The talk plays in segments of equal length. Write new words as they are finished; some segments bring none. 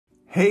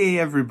Hey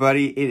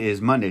everybody, it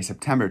is Monday,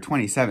 September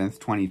 27th,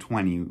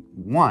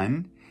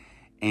 2021,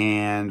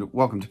 and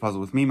welcome to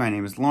Puzzle with me. My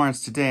name is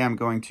Lawrence. Today I'm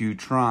going to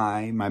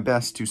try my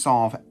best to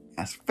solve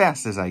as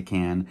fast as I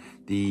can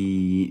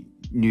the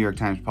New York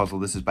Times puzzle.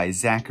 This is by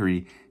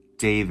Zachary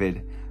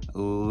David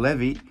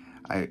Levy.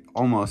 I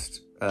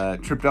almost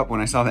tripped up when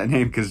I saw that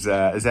name because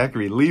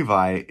Zachary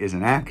Levi is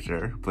an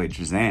actor who played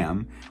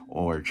Shazam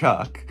or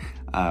Chuck.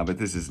 But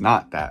this is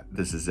not that.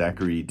 This is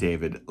Zachary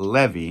David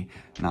Levy,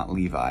 not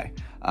Levi.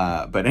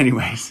 But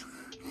anyways,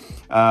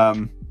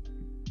 hi.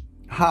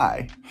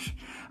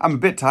 I'm a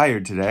bit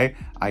tired today.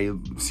 I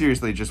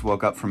seriously just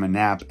woke up from a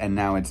nap and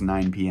now it's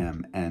 9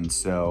 p.m. And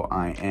so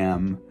I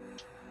am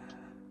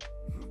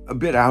a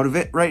bit out of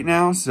it right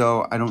now.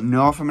 So I don't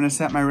know if I'm going to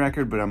set my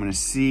record, but I'm going to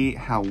see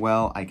how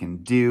well I can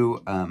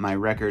do. My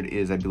record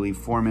is, I believe,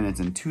 4 minutes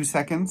and 2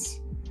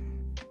 seconds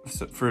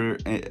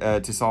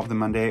to solve the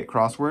Monday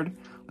crossword.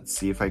 Let's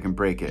see if I can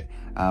break it.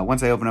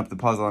 Once I open up the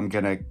puzzle, I'm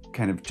gonna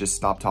kind of just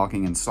stop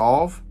talking and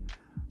solve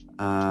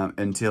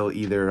until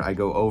either I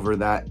go over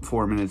that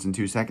 4 minutes and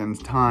 2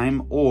 seconds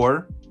time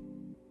or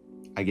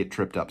I get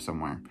tripped up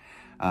somewhere.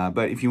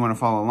 But if you want to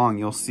follow along,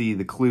 you'll see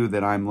the clue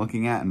that I'm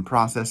looking at and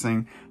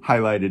processing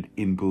highlighted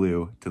in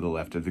blue to the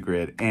left of the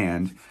grid,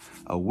 and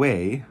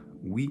away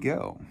we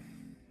go.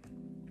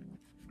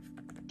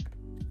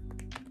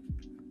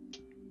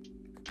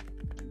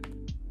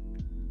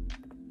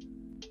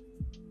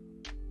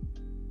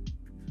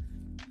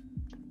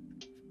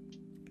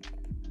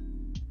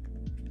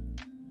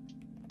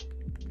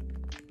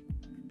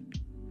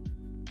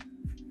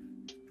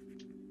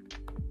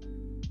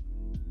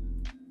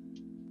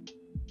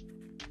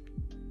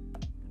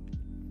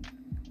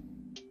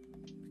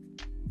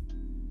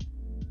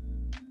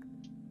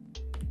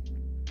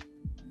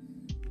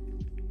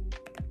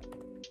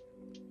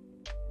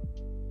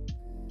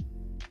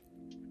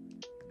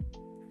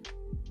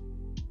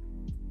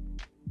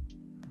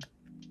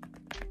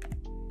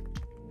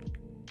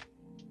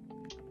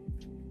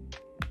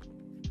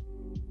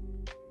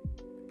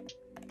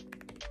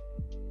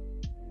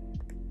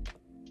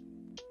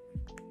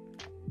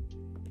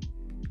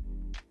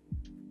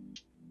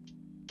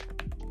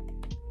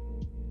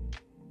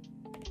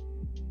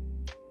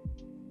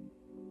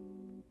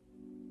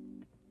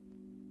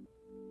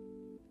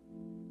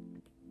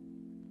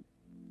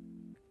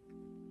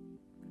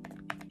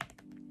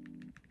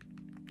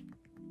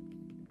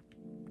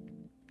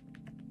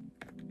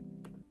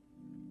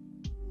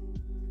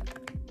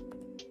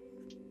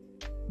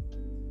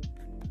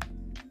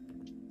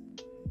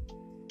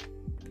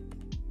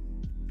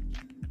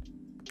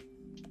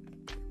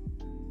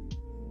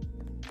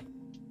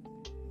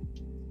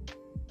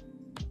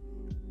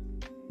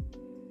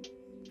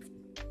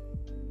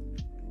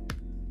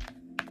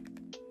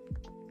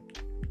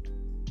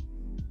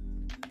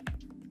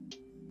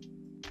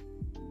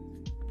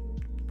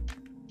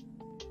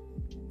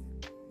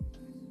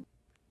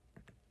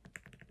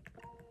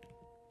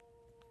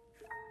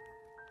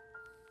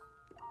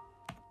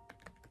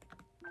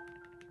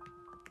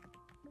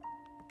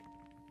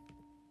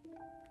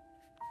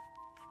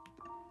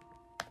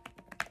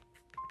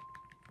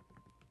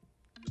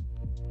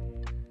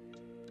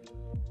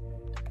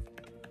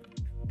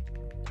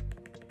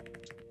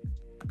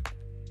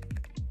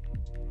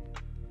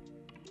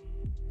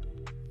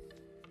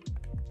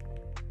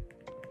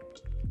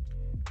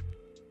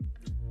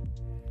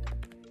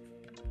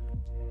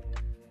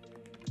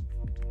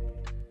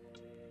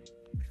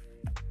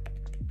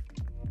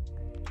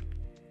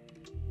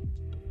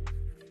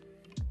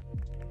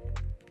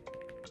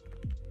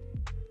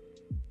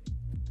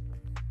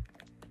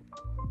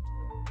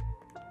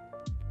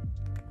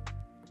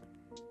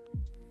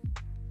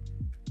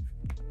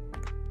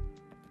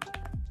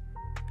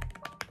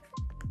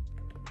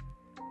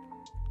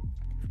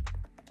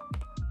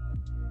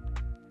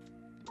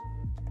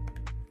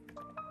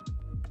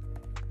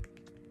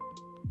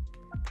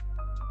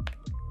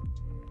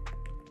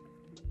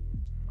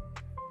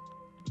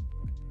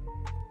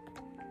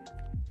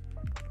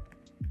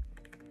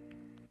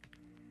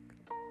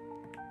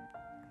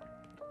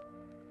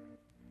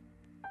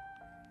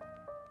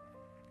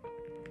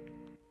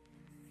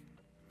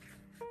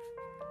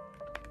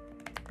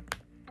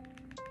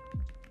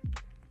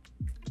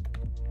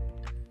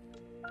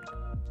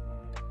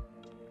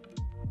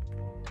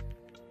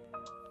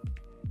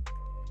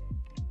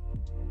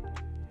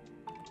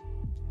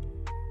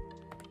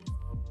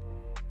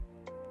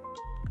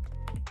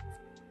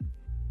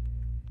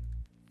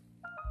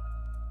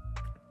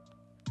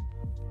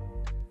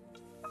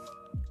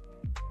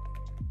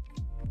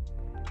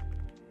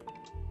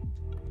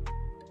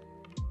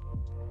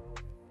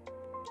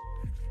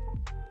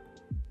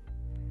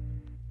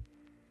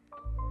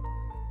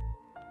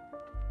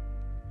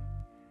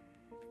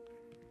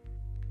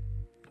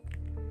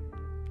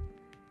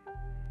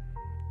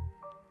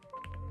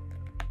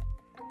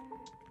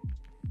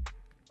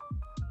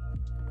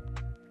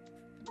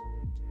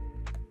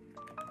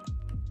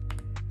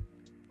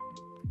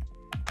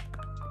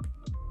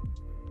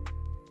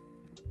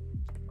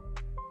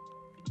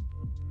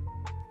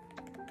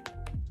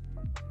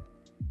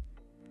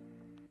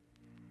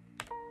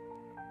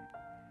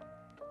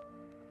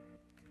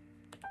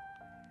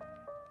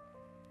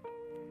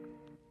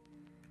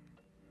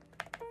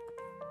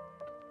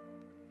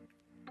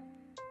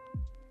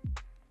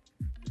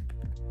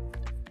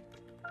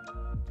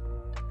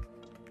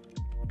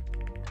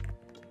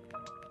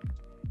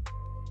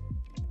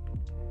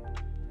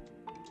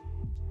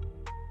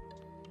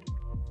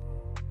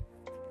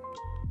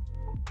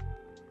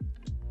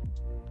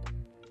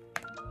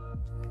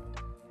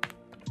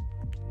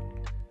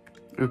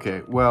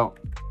 Okay, well,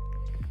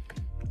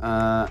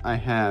 I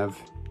have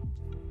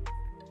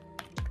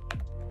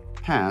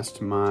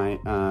passed my,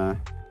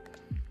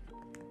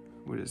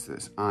 what is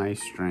this? Eye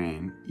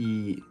strain.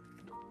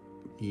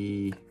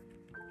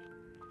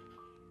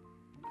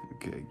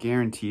 Okay,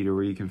 guaranteed, or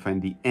where you can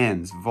find the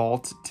ends.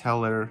 Vault,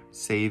 teller,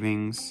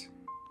 savings,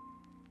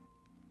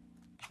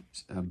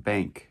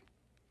 bank.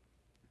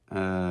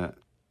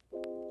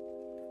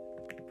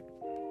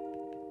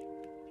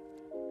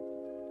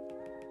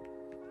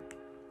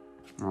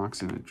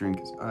 Rocks in a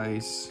drink is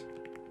ice.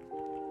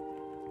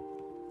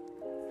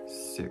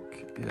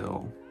 Sick,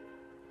 ill.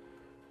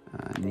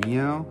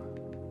 Neo.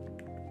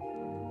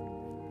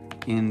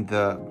 In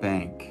the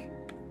bank.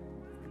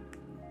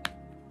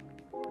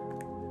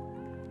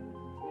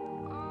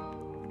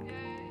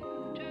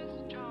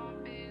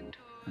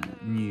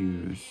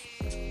 News.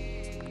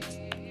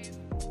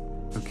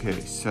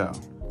 Okay, so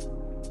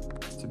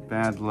it's a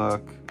bad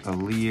look, a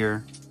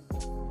leer,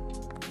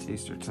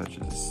 taste or touch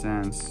is a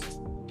sense,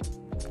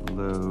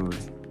 load,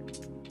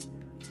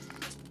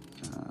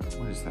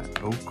 what is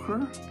that,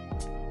 ochre?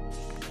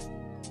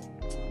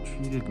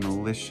 Treated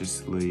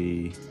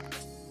maliciously,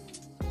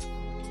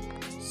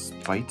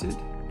 spited?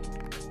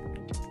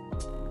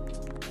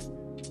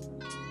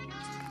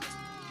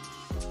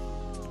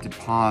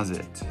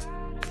 Deposit.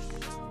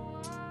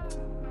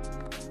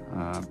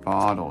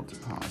 Bottle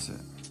deposit.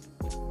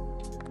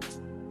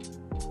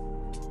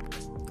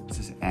 Is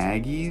this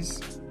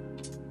Aggies?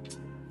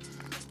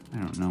 I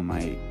don't know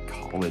my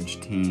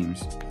college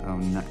teams. Oh,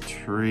 nut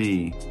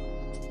tree.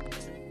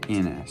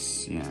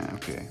 Innis. Yeah,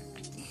 okay.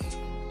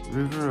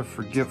 River of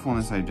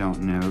Forgetfulness, I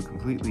don't know.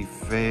 Completely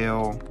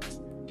fail.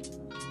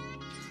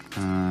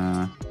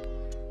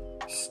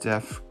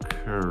 Steph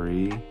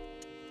Curry.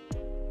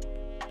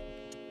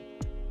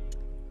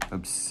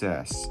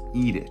 Obsess.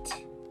 Eat it.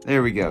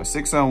 There we go,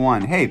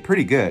 601. Hey,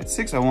 pretty good,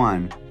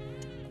 601.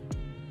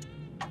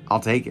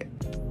 I'll take it.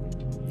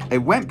 It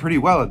went pretty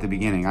well at the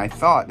beginning. I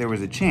thought there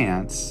was a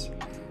chance.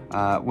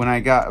 When I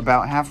got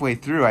about halfway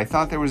through, I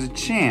thought there was a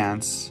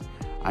chance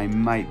I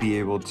might be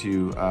able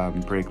to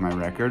break my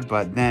record,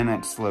 but then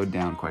it slowed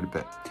down quite a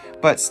bit.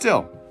 But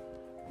still,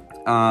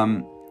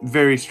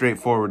 very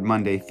straightforward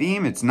Monday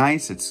theme. It's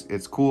nice,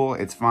 it's cool,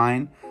 it's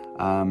fine.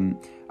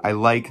 I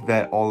like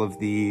that all of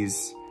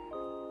these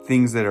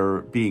things that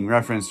are being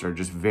referenced are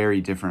just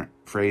very different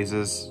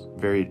phrases,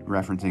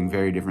 referencing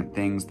very different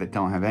things that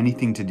don't have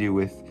anything to do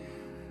with,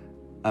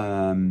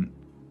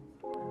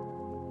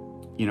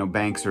 you know,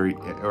 banks or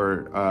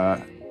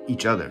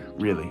each other,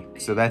 really.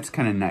 So that's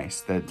kind of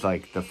nice that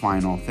like the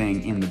final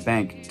thing in the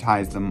bank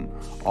ties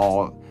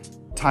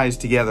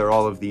together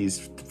all of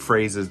these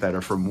phrases that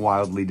are from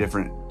wildly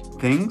different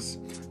things.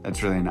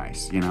 That's really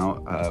nice, you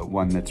know,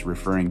 one that's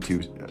referring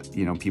to,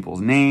 you know,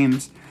 people's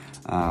names,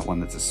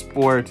 one that's a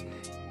sport,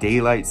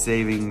 daylight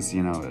savings,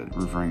 you know,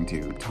 referring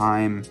to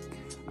time,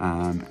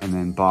 and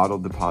then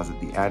bottled deposit,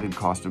 the added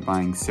cost of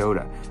buying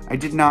soda. I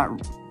did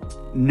not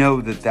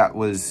know that that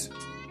was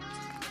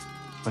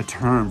a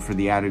term for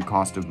the added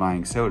cost of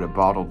buying soda,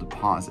 bottled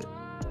deposit.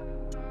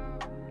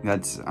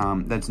 That's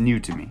new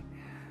to me.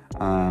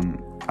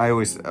 I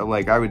was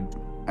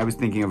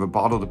thinking of a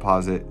bottle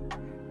deposit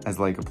as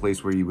like a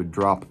place where you would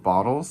drop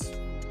bottles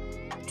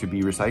to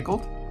be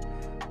recycled.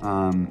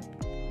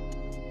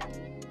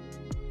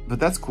 But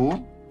that's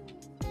cool.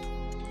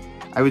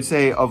 I would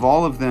say of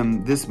all of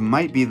them, this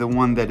might be the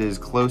one that is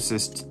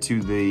closest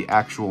to the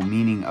actual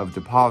meaning of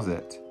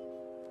deposit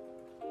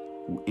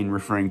in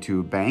referring to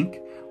a bank,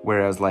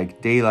 whereas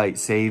like daylight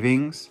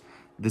savings,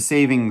 the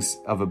savings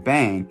of a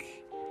bank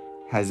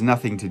has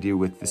nothing to do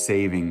with the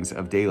savings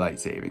of daylight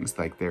savings.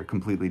 Like they're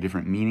completely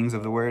different meanings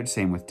of the word.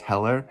 Same with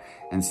teller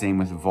and same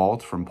with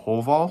vault from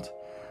pole vault.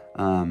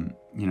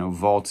 You know,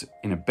 vault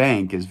in a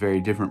bank is very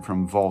different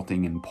from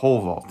vaulting and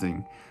pole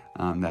vaulting.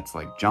 That's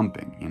like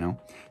jumping, you know?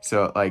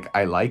 So like,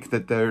 I like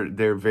that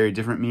they're very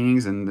different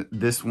meanings, and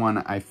this one,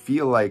 I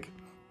feel like,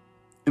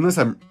 unless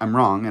I'm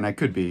wrong, and I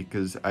could be,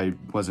 because I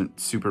wasn't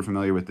super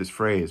familiar with this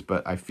phrase,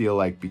 but I feel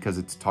like because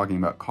it's talking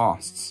about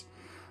costs,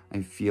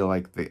 I feel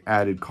like the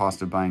added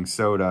cost of buying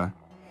soda,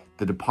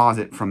 the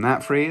deposit from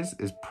that phrase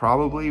is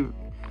probably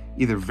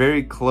either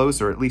very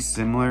close or at least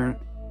similar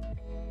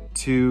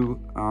to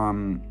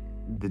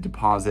the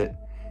deposit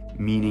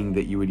meaning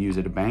that you would use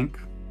at a bank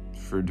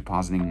for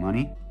depositing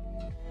money.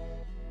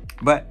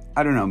 But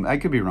I don't know, I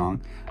could be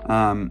wrong.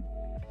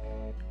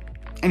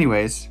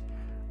 Anyways,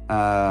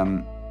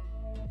 all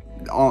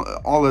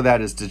of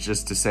that is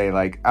just to say,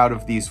 like, out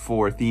of these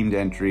 4 themed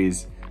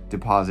entries,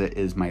 deposit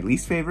is my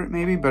least favorite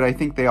maybe, but I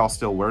think they all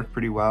still work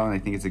pretty well, and I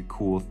think it's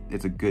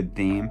a good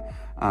theme.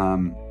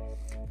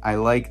 I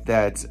like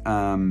that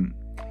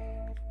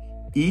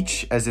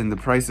each, as in the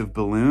price of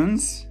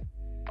balloons,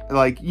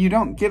 like, you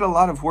don't get a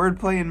lot of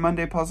wordplay in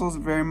Monday Puzzles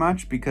very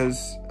much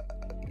because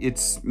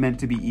it's meant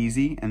to be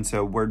easy, and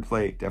so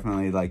wordplay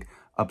definitely like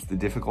ups the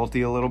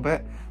difficulty a little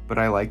bit, but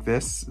I like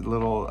this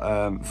little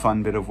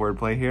fun bit of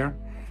wordplay here.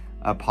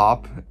 A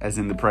pop, as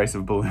in the price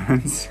of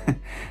balloons.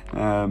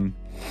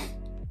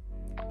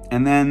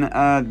 And then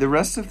the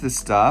rest of the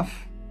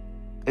stuff,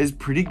 is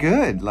pretty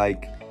good.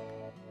 Like,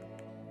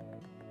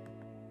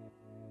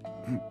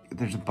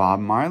 there's a Bob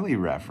Marley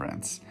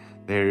reference.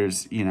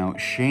 There's, you know,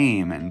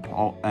 Shame and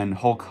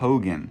Hulk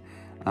Hogan,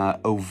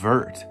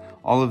 Overt.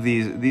 All of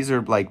these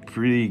are like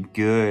pretty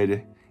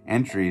good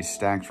entries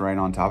stacked right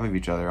on top of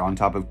each other, on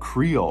top of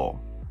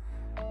Creole.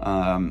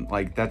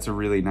 Like, that's a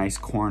really nice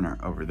corner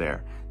over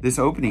there. This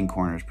opening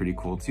corner is pretty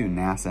cool too.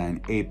 NASA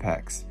and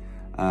Apex.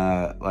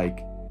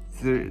 Like,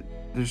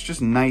 there's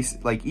just nice,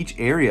 like, each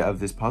area of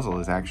this puzzle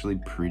is actually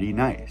pretty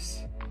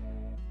nice.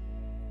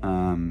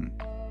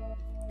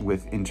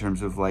 In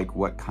terms of like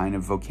what kind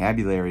of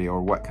vocabulary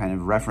or what kind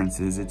of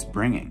references it's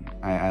bringing.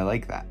 I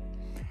like that.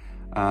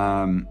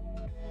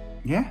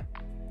 Yeah,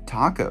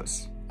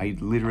 tacos. I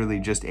literally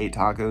just ate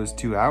tacos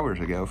 2 hours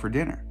ago for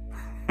dinner.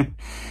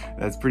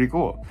 That's pretty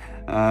cool.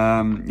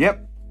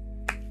 Yep.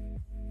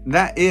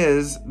 That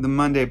is the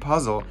Monday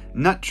puzzle.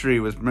 Nut Tree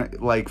was,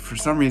 like, for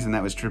some reason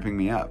that was tripping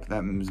me up.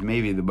 That was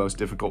maybe the most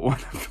difficult one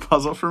of the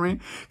puzzle for me.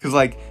 Because,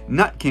 like,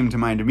 nut came to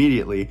mind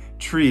immediately.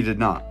 Tree did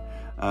not.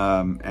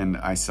 And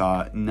I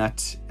saw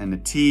nut and the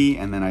T,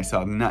 and then I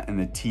saw nut and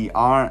the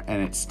TR,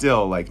 and it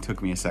still, like,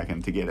 took me a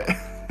second to get it.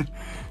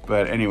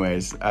 But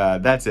anyways,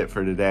 that's it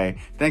for today.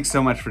 Thanks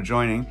so much for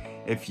joining.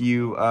 If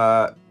you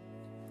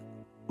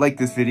like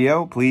this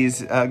video,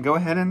 please go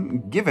ahead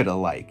and give it a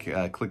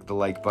like. Click the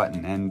like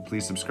button, and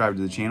please subscribe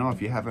to the channel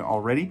if you haven't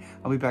already.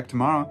 I'll be back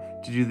tomorrow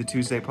to do the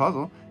Tuesday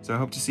puzzle, so I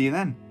hope to see you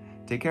then.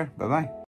 Take care. Bye-bye.